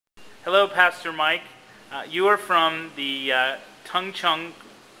Hello, Pastor Mike. You are from the Tung Chung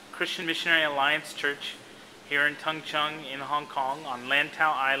Christian Missionary Alliance Church here in Tung Chung in Hong Kong on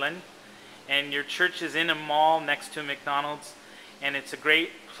Lantau Island. And your church is in a mall next to McDonald's, and it's a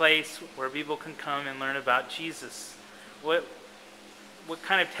great place where people can come and learn about Jesus. What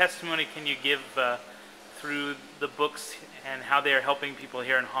kind of testimony can you give through the books and how they are helping people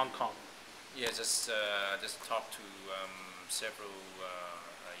here in Hong Kong? Yeah, just talked to several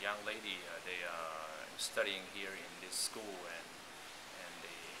young lady. They are studying here in this school, and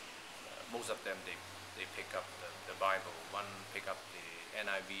they, most of them they pick up the Bible. One pick up the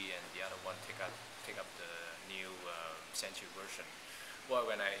NIV, and the other one pick up the New Century Version. Well,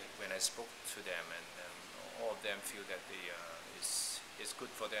 when I spoke to them, and all of them feel that it's good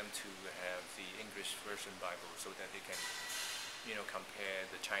for them to have the English version Bible, so that they can compare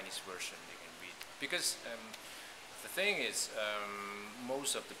the Chinese version they can read. Because the thing is,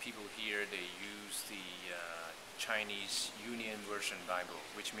 most of the people here, they use the Chinese Union Version Bible,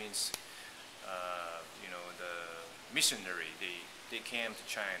 which means the missionary, they came to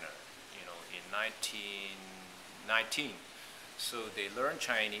China in 1919. So they learn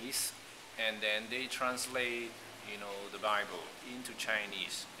Chinese, and then they translate the Bible into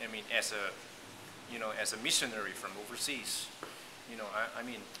Chinese. I mean, as a missionary from overseas, I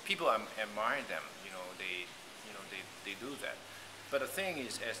mean, people admire them. They do that. But the thing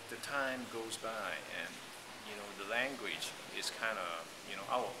is, as the time goes by, and the language is kind of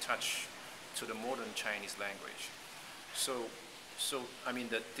out of touch to the modern Chinese language. So I mean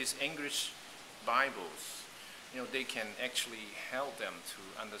that these English Bibles, they can actually help them to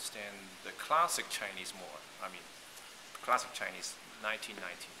understand the classic Chinese more. I mean, classic Chinese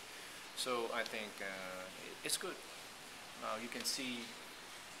 1919. So I think it's good. You can see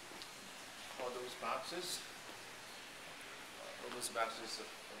all those boxes. All those boxes of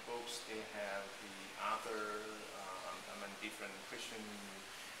books, they have the author, different Christian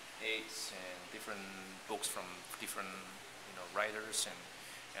aids and different books from different writers,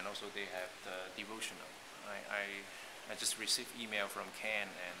 and also they have the devotional. I just received email from Ken,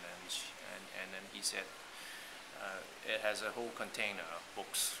 and then he said it has a whole container of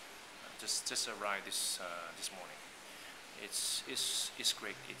books. Just arrived this morning. It's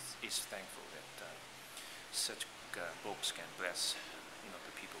great. It's thankful that such books can bless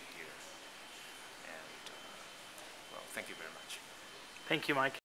the people here. And well, thank you very much. Thank you, Mike.